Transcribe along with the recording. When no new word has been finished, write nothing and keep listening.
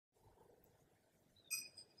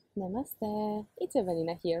Namaste, it's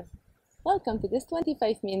Evelina here. Welcome to this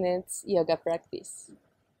 25 minutes yoga practice.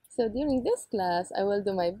 So during this class, I will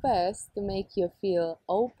do my best to make you feel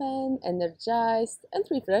open, energized, and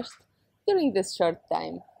refreshed during this short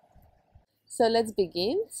time. So let's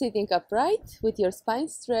begin sitting upright with your spine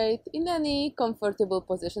straight in any comfortable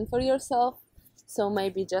position for yourself. So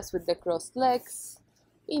maybe just with the crossed legs,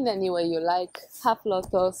 in any way you like, half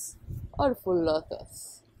lotus or full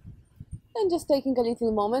lotus. And just taking a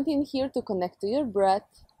little moment in here to connect to your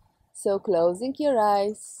breath. So closing your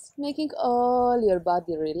eyes, making all your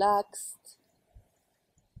body relaxed.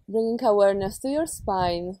 Bringing awareness to your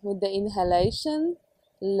spine with the inhalation,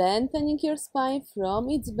 lengthening your spine from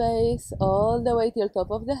its base all the way to the top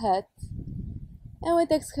of the head. And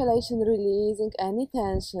with exhalation, releasing any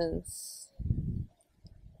tensions.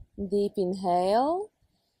 Deep inhale.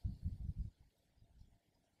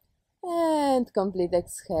 And complete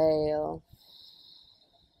exhale.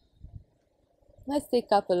 Let's take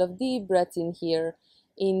a couple of deep breaths in here.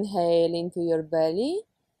 Inhale into your belly,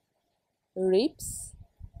 ribs,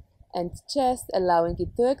 and chest, allowing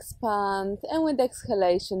it to expand. And with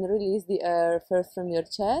exhalation, release the air first from your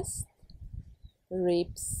chest,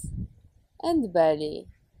 ribs, and belly.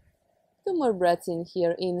 2 more breaths in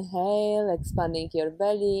here. Inhale, expanding your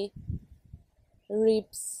belly,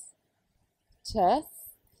 ribs, chest.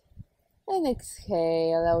 And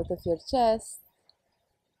exhale out of your chest,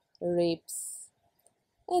 ribs,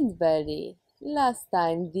 and belly. Last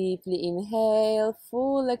time, deeply inhale,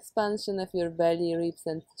 full expansion of your belly, ribs,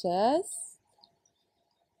 and chest.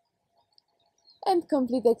 And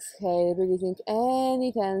complete exhale, releasing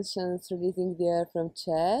any tensions, releasing the air from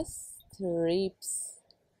chest, ribs,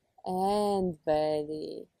 and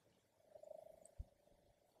belly.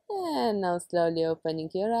 And now slowly opening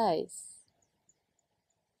your eyes.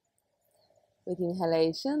 With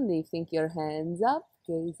inhalation, lifting your hands up,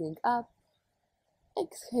 gazing up.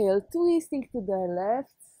 Exhale, twisting to the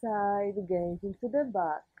left side, gazing to the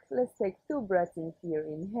back. Let's take 2 breaths in here.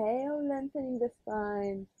 Inhale, lengthening the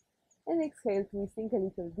spine. And exhale, twisting a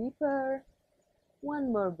little deeper.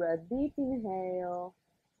 1 more breath, deep inhale.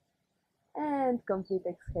 And complete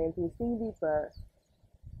exhale, twisting deeper.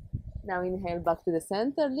 Now inhale back to the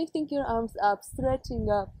center, lifting your arms up, stretching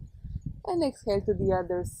up. And exhale to the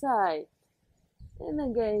other side. And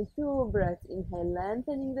again, 2 breaths. Inhale,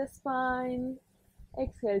 lengthening the spine.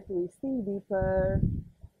 Exhale, twisting deeper.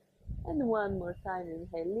 And 1 more time.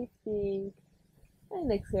 Inhale, lifting.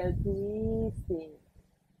 And exhale, twisting.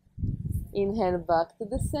 Inhale back to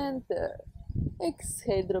the center.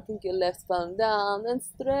 Exhale, dropping your left palm down and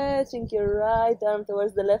stretching your right arm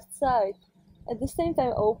towards the left side. At the same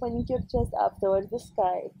time, opening your chest up towards the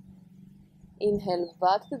sky. Inhale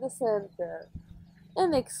back to the center.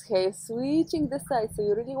 And exhale, switching the side. So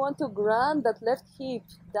you really want to ground that left hip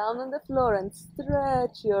down on the floor and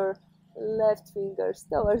stretch your left fingers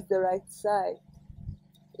towards the right side.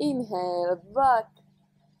 Inhale, back.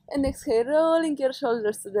 And exhale, rolling your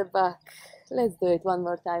shoulders to the back. Let's do it 1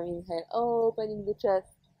 more time. Inhale, opening the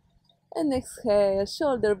chest. And exhale,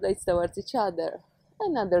 shoulder blades towards each other.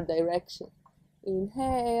 Another direction.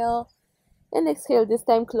 Inhale. And exhale, this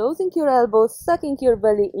time closing your elbows, sucking your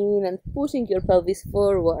belly in and pushing your pelvis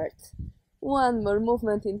forward. 1 more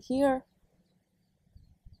movement in here.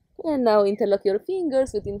 And now interlock your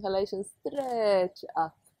fingers with inhalation, stretch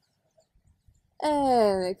up.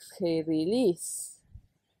 And exhale, release.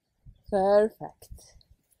 Perfect.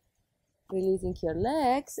 Releasing your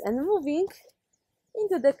legs and moving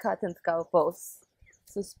into the cat and cow pose.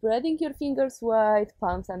 So spreading your fingers wide,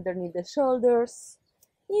 palms underneath the shoulders.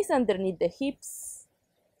 Knees underneath the hips,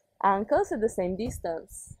 ankles at the same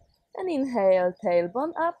distance. And inhale,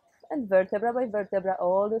 tailbone up, and vertebra by vertebra,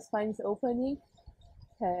 all the spine is opening.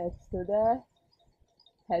 Head to the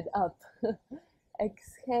head up.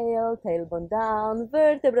 Exhale, tailbone down,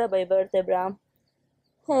 vertebra by vertebra,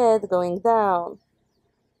 head going down.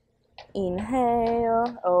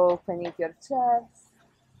 Inhale, opening your chest.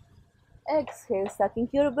 Exhale, sucking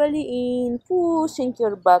your belly in, pushing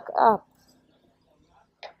your back up.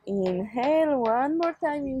 Inhale 1 more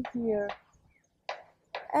time in here.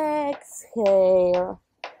 Exhale.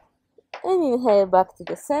 And inhale back to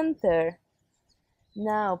the center.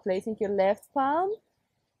 Now placing your left palm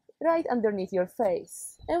right underneath your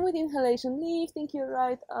face. And with inhalation, lifting your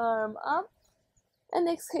right arm up. And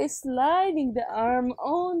exhale, sliding the arm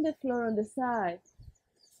on the floor on the side.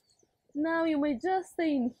 Now you may just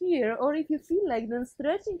stay in here, or if you feel like, then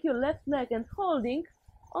stretching your left leg and holding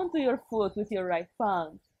onto your foot with your right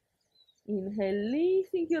palm. Inhale,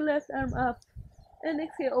 lifting your left arm up. And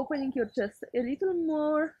exhale, opening your chest a little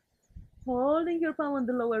more. Holding your palm on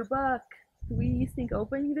the lower back. twisting,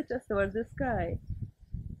 opening the chest towards the sky.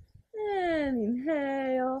 And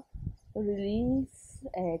inhale, release,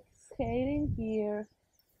 exhaling here.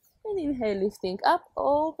 And inhale, lifting up,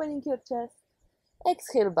 opening your chest.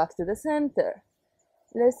 Exhale back to the center.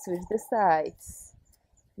 Let's switch the sides.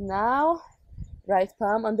 Now, right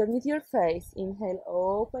palm underneath your face. Inhale,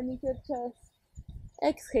 opening your chest.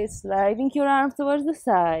 Exhale, sliding your arms towards the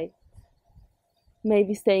side.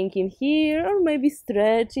 Maybe staying in here, or maybe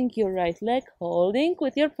stretching your right leg, holding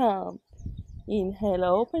with your palm. Inhale,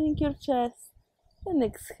 opening your chest. And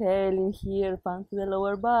exhaling here, palm to the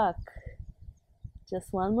lower back.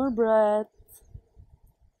 Just one more breath.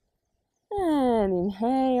 And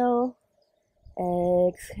inhale.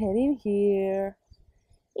 Exhaling here.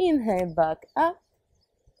 Inhale back up.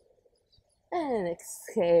 And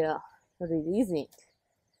exhale, releasing.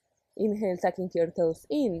 Inhale, tucking your toes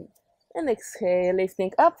in. And exhale,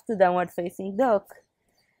 lifting up to downward facing dog.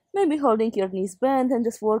 Maybe holding your knees bent and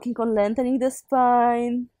just working on lengthening the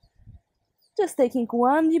spine. Just taking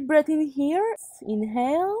one deep breath in here.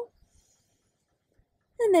 Inhale.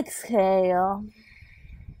 And exhale.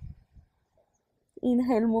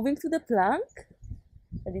 Inhale, moving to the plank.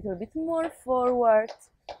 A little bit more forward.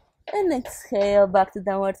 And exhale, back to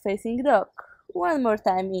downward facing dog. One more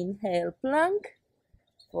time, inhale, plank.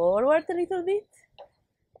 Forward a little bit.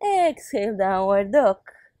 Exhale, downward dog.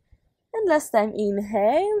 And last time,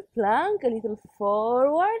 inhale, plank, a little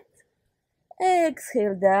forward.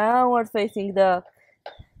 Exhale, downward facing dog.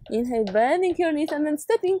 Inhale, bending your knees and then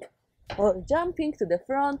stepping or jumping to the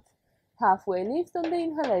front. Halfway lift on the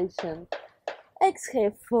inhalation.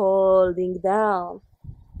 Exhale, folding down.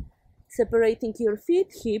 Separating your feet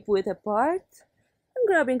hip width apart. And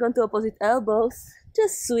grabbing onto opposite elbows.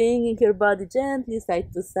 Just swinging your body gently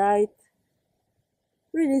side to side.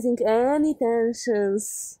 Releasing any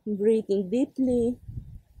tensions, breathing deeply,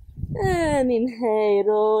 and inhale,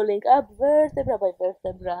 rolling up vertebra by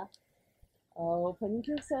vertebra, opening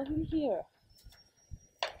yourself in here,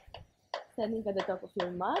 standing at the top of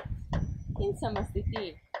your mat, in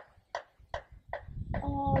Samasthiti.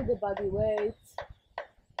 All the body weight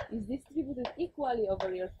is distributed equally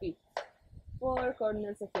over your feet, four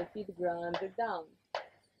corners of your feet grounded down.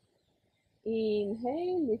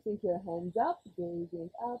 Inhale, lifting your hands up, gazing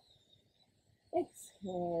up.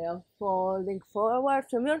 Exhale, folding forward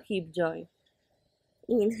from your hip joint.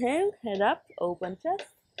 Inhale, head up, open chest.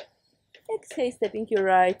 Exhale, stepping your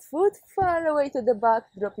right foot far away to the back,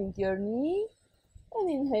 dropping your knee. And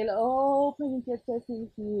inhale, opening your chest in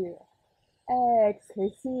here.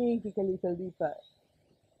 Exhale, sinking a little deeper.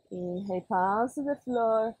 Inhale, palms to the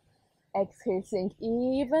floor. Exhale, sink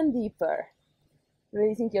even deeper.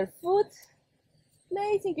 Raising your foot,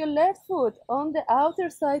 placing your left foot on the outer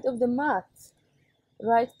side of the mat.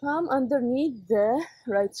 Right palm underneath the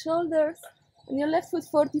right shoulders and your left foot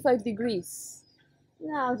 45 degrees.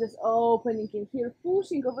 Now just opening in here,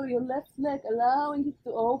 pushing over your left leg, allowing it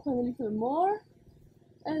to open a little more.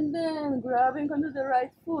 And then grabbing onto the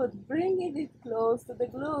right foot, bringing it close to the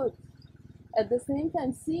glute. At the same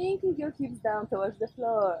time, sinking your hips down towards the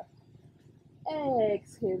floor.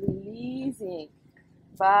 Exhale, releasing.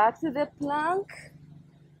 Back to the plank.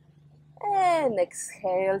 And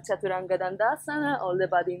exhale, Chaturanga Dandasana, all the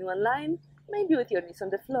body in one line, maybe with your knees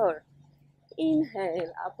on the floor.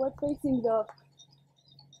 Inhale, upward facing dog.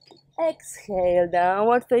 Exhale,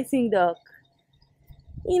 downward facing dog.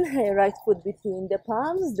 Inhale, right foot between the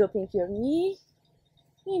palms, dropping your knee.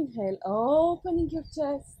 Inhale, opening your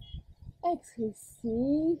chest. Exhale,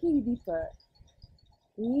 sinking deeper.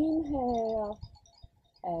 Inhale,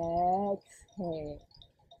 exhale.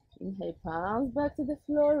 Inhale, palms back to the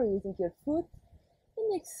floor, releasing your foot.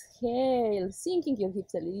 And exhale, sinking your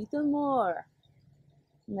hips a little more.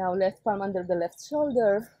 Now left palm under the left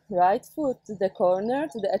shoulder, right foot to the corner,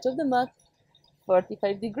 to the edge of the mat,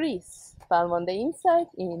 45 degrees. Palm on the inside,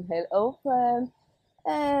 inhale, open.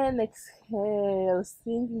 And exhale,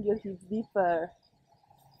 sinking your hips deeper.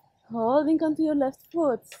 Holding onto your left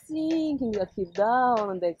foot, sinking your hip down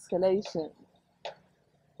on the exhalation.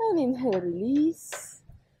 And inhale, release.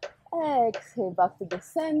 Exhale, back to the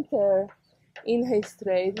center. Inhale,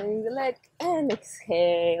 straightening the leg. And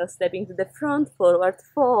exhale, stepping to the front, forward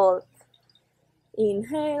fold.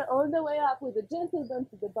 Inhale, all the way up with a gentle bend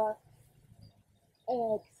to the back.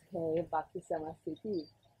 Exhale, back to Samasthiti.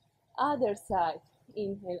 Other side.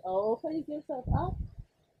 Inhale, opening yourself up.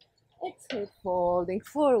 Exhale, folding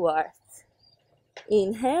forward.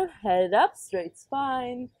 Inhale, head up, straight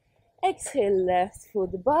spine. Exhale, left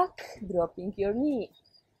foot back, dropping your knee.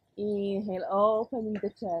 Inhale, opening the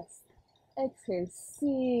chest. Exhale,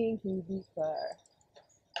 sinking deeper.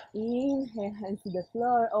 Inhale, hands to the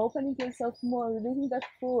floor, opening yourself more, releasing that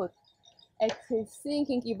foot. Exhale,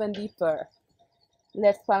 sinking even deeper.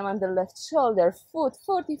 Left palm under left shoulder, foot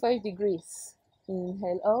 45 degrees.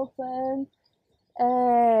 Inhale, open.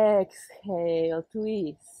 Exhale,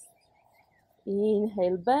 twist.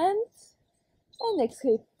 Inhale, bend. And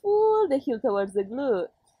exhale, pull the heel towards the glute.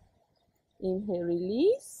 Inhale,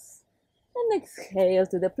 release. And exhale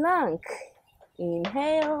to the plank.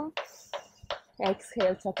 Inhale.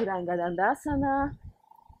 Exhale, Chaturanga Dandasana.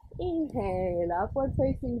 Inhale, upward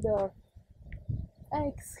facing dog.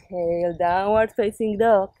 Exhale, downward facing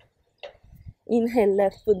dog. Inhale,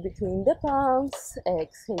 left foot between the palms.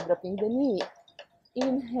 Exhale, dropping the knee.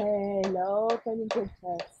 Inhale, opening your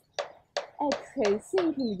chest. Exhale,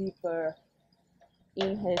 sinking deeper.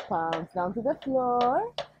 Inhale, palms down to the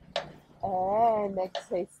floor. And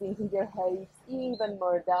exhale, sinking your hips even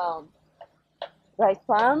more down. Right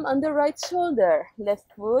palm on the right shoulder. Left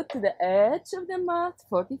foot to the edge of the mat,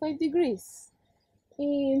 45 degrees.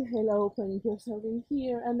 Inhale, opening yourself in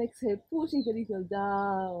here. And exhale, pushing a little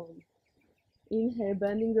down. Inhale,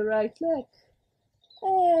 bending the right leg.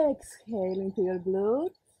 Exhale into your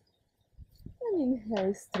glute. And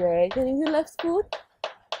inhale, straightening the left foot.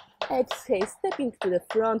 Exhale, stepping to the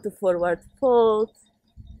front to forward fold.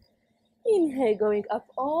 Inhale, going up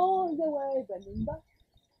all the way, bending back.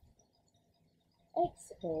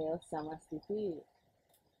 Exhale, Samasthiti.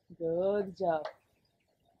 Good job.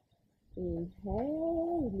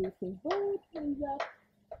 Inhale, lifting both hands up.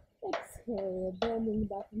 Exhale, bending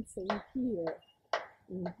back and staying here.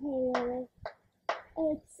 Inhale,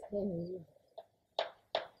 exhale.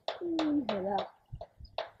 Inhale up.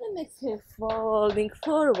 And exhale, folding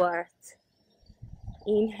forward.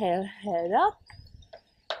 Inhale, head up.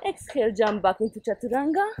 Exhale, jump back into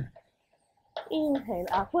Chaturanga. Inhale,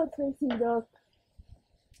 upward facing dog.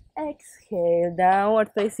 Exhale,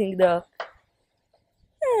 downward facing dog.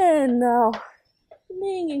 And now,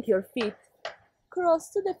 bringing your feet cross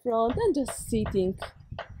to the front and just sitting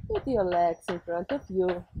with your legs in front of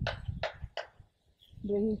you.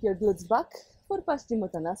 Bringing your glutes back for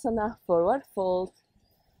Paschimottanasana, forward fold.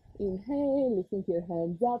 Inhale, lifting your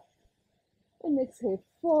hands up. And exhale,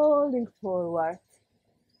 folding forward.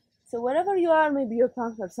 So wherever you are, maybe your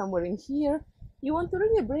palms are somewhere in here. You want to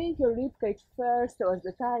really bring your ribcage first towards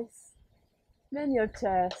the thighs, then your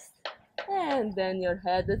chest, and then your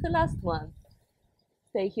head as the last one.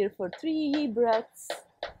 Stay here for 3 breaths.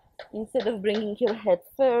 Instead of bringing your head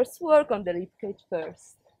first, work on the ribcage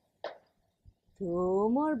first. 2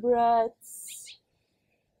 more breaths.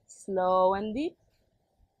 Slow and deep.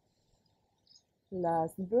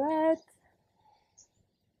 Last breath.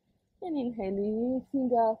 And inhale,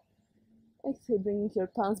 lifting up. Exhale, bringing your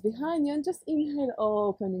palms behind you and just inhale,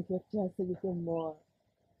 opening your chest a little more.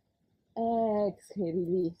 Exhale,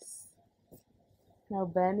 release. Now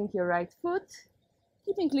bending your right foot,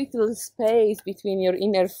 keeping little space between your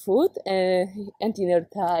inner foot and inner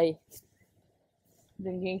thigh.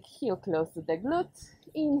 Bringing heel close to the glute.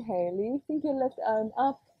 Inhale, lifting your left arm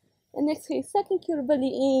up. And exhale, sucking your belly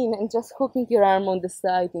in and just hooking your arm on the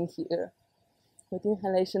side in here. With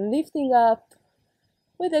inhalation, lifting up.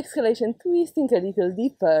 With exhalation, twisting a little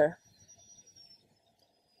deeper.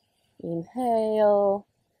 Inhale.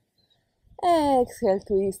 Exhale,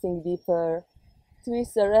 twisting deeper.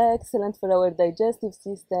 Twists are excellent for our digestive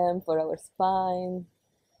system, for our spine.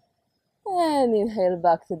 And inhale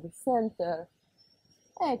back to the center.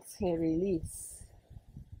 Exhale, release.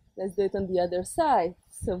 Let's do it on the other side.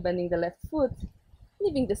 So bending the left foot,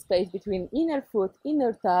 leaving the space between inner foot,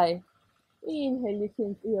 inner thigh. Inhale,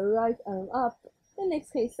 lifting your right arm up. And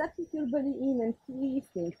exhale, sucking your belly in and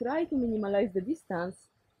twisting. Try to minimize the distance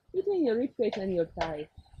between your ribcage and your thigh.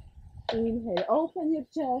 Inhale, open your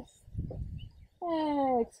chest.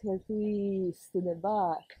 Exhale, twist to the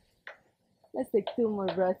back. Let's take 2 more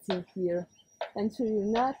breaths in here. Ensure you're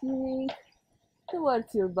not leaning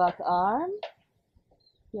towards your back arm.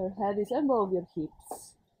 Your head is above your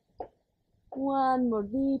hips. 1 more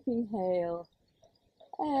deep inhale.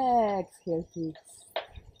 Exhale, twist.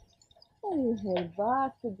 And inhale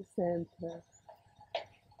back to the center.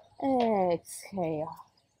 Exhale.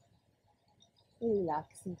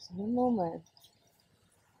 Relaxing for a moment.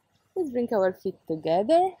 Let's bring our feet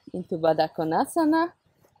together into Baddha Konasana.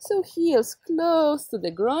 So heels close to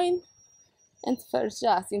the groin. And first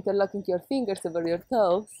just interlocking your fingers over your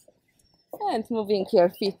toes. And moving your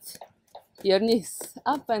feet, your knees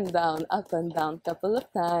up and down, couple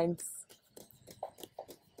of times.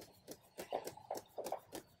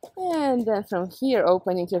 And then from here,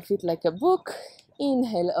 opening your feet like a book.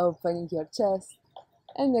 Inhale, opening your chest.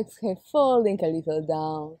 And exhale, folding a little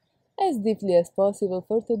down. as deeply as possible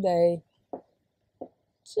for today.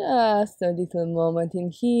 Just a little moment in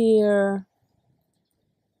here.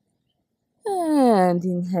 And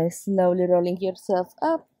inhale, slowly rolling yourself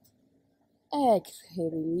up.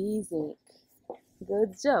 Exhale, releasing.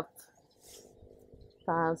 Good job.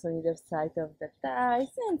 Palms on either side of the thighs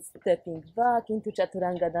and stepping back into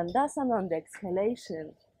Chaturanga Dandasana on the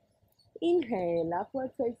exhalation. Inhale,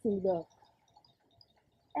 upward facing dog.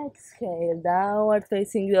 Exhale, downward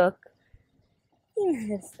facing dog.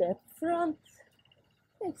 Inhale, step front.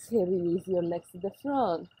 Exhale, release your legs to the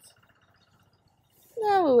front.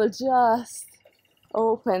 Now we will just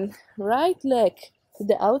open right leg to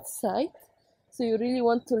the outside. So you really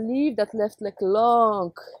want to leave that left leg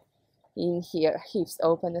long in here. Hips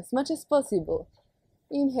open as much as possible.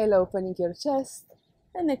 Inhale, opening your chest.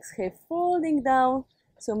 And exhale, folding down.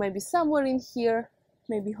 So maybe somewhere in here,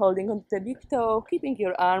 maybe holding onto the big toe, keeping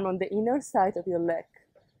your arm on the inner side of your leg.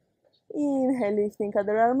 Inhale, lifting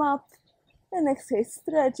other arm up. And exhale,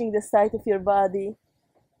 stretching the side of your body.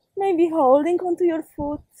 Maybe holding onto your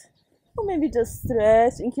foot, or maybe just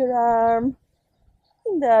stretching your arm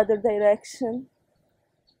in the other direction.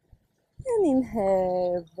 And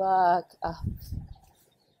inhale, back up.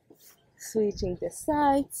 Switching the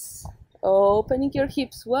sides, opening your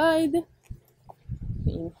hips wide.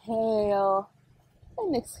 Inhale,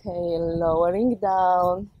 and exhale, lowering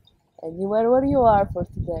down, anywhere where you are for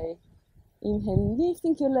today. Inhale,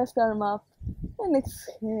 lifting your left arm up. And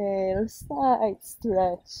exhale, side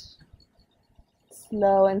stretch.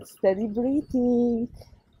 Slow and steady breathing.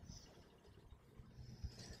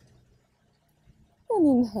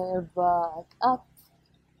 And inhale, back up.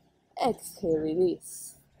 Exhale,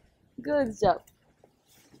 release. Good job.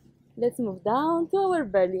 Let's move down to our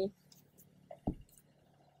belly.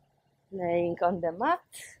 Laying on the mat,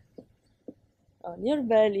 on your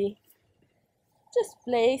belly. Just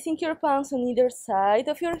placing your palms on either side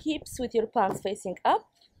of your hips with your palms facing up.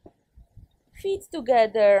 Feet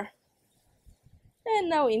together. And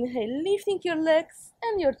now inhale, lifting your legs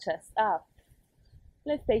and your chest up.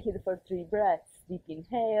 Let's take it for 3 breaths. Deep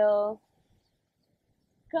inhale.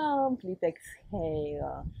 Complete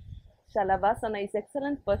exhale. Shalavasana is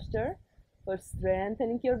excellent posture for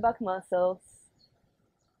strengthening your back muscles.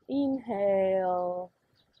 Inhale.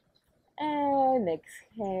 And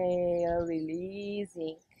exhale,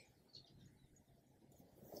 releasing.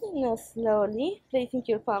 And now slowly placing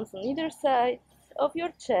your palms on either side of your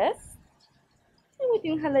chest. And with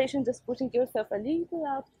inhalation, just pushing yourself a little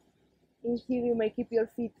up. In here, you may keep your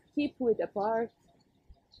feet hip width apart,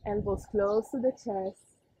 elbows close to the chest,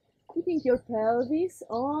 keeping your pelvis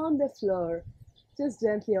on the floor. Just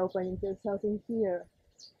gently opening yourself in here.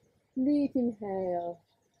 Deep inhale.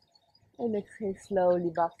 And exhale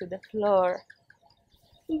slowly back to the floor.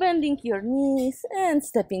 Bending your knees and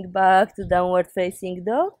stepping back to downward facing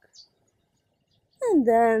dog. And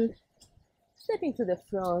then stepping to the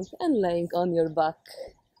front and laying on your back.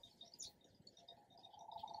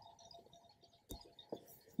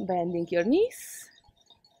 Bending your knees,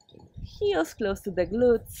 heels close to the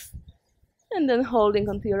glutes, and then holding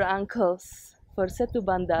onto your ankles for Setu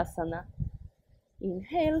Bandhasana.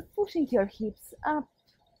 Inhale, pushing your hips up.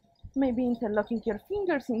 Maybe interlocking your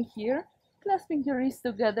fingers in here, clasping your wrists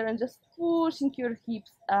together and just pushing your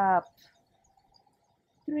hips up.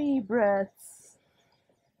 3 breaths.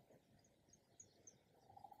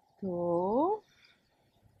 2.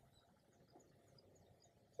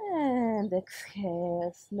 And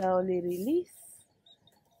exhale, slowly release.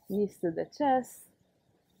 Knees to the chest.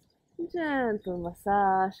 Gentle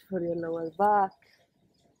massage for your lower back.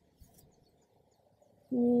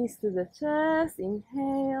 Knees to the chest,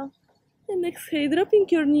 inhale. And exhale, dropping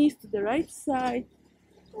your knees to the right side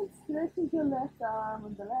and stretching your left arm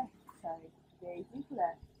on the left side, gazing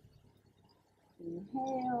left.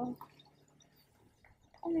 Inhale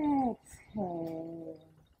and exhale.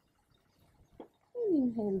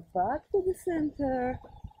 And inhale back to the center.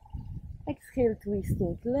 Exhale,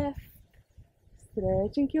 twisting left.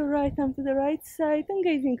 Stretching your right arm to the right side and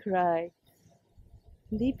gazing right.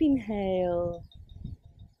 Deep inhale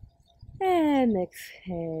and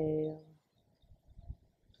exhale.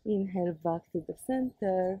 Inhale back to the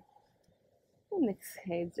center and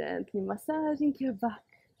exhale, gently massaging your back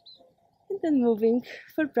and then moving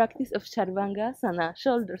for practice of Charvangasana,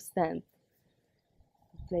 shoulder stand.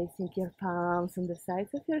 Placing your palms on the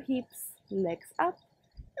sides of your hips, legs up,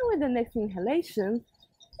 and with the next inhalation,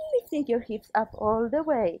 lifting your hips up all the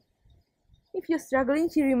way. If you're struggling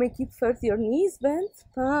here, you may keep first your knees bent,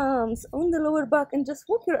 palms on the lower back, and just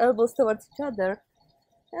walk your elbows towards each other.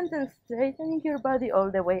 And then straightening your body all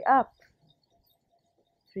the way up.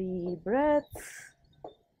 3 breaths.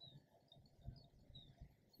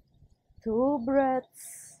 2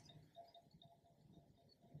 breaths.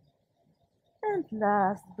 And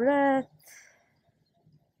last breath.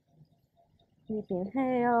 Deep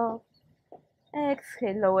inhale.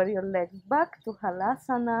 Exhale, lower your legs back to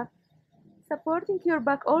Halasana, supporting your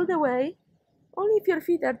back all the way. Only if your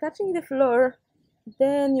feet are touching the floor,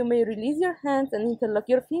 then you may release your hands and interlock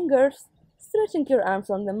your fingers, stretching your arms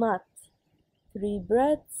on the mat. 3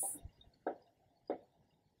 breaths.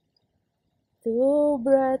 2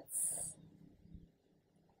 breaths.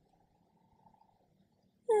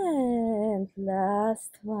 And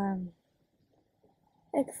last one.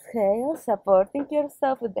 Exhale, supporting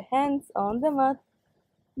yourself with the hands on the mat,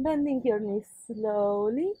 bending your knees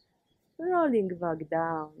slowly, rolling back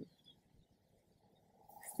down.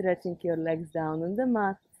 Stretching your legs down on the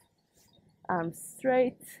mat, arms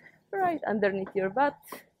straight, right underneath your butt,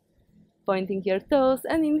 pointing your toes,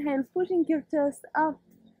 and inhale, pushing your chest up,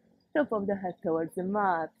 top of the head towards the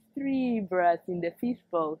mat. 3 breaths in the fish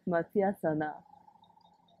pose, Matsyasana.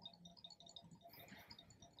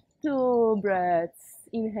 2 breaths,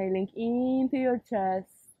 inhaling into your chest,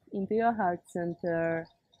 into your heart center.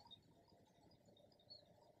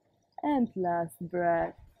 And last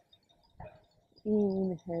breath.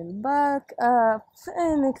 Inhale back up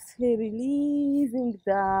and exhale, releasing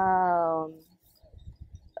down.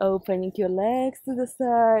 Opening your legs to the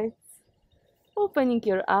sides. Opening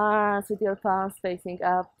your arms with your palms facing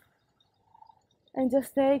up. And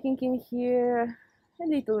just taking in here a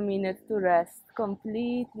little minute to rest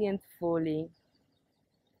completely and fully.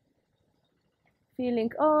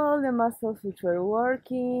 Feeling all the muscles which were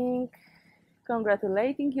working.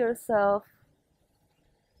 Congratulating yourself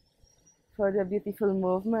for the beautiful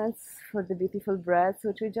movements, for the beautiful breaths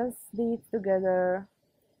which we just did together.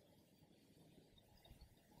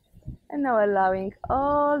 And now allowing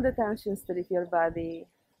all the tensions to leave your body.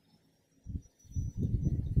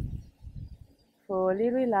 Fully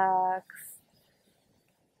relaxed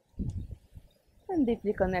and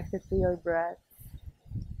deeply connected to your breath.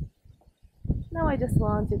 Now I just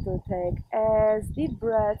want you to take as deep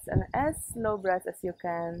breaths and as slow breaths as you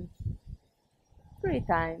can. 3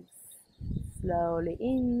 times. Slowly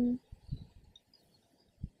in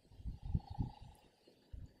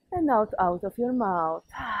and out of your mouth.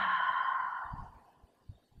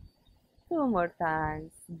 2 more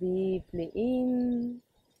times. Deeply in.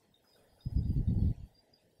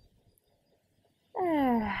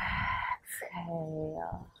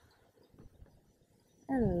 Exhale.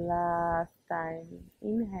 And last time.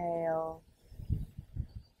 Inhale.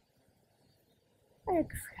 Exhale.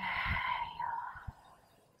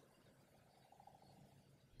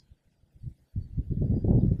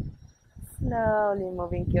 Slowly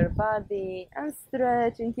moving your body and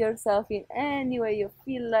stretching yourself in any way you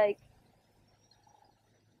feel like.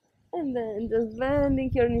 And then just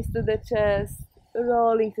bending your knees to the chest,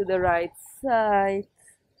 rolling to the right side.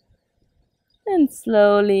 And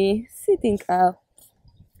slowly sitting up.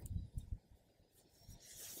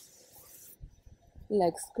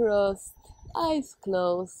 Legs crossed, eyes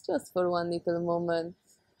closed, just for one little moment.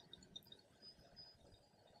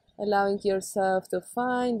 Allowing yourself to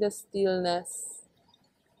find the stillness.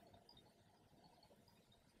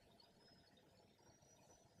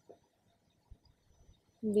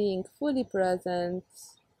 Being fully present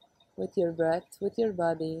with your breath, with your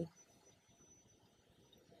body.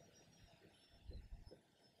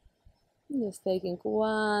 Just taking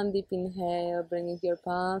one deep inhale, bringing your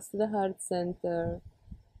palms to the heart center.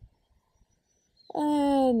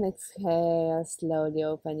 And exhale, slowly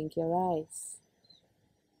opening your eyes.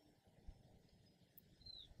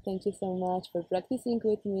 Thank you so much for practicing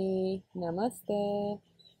with me. Namaste.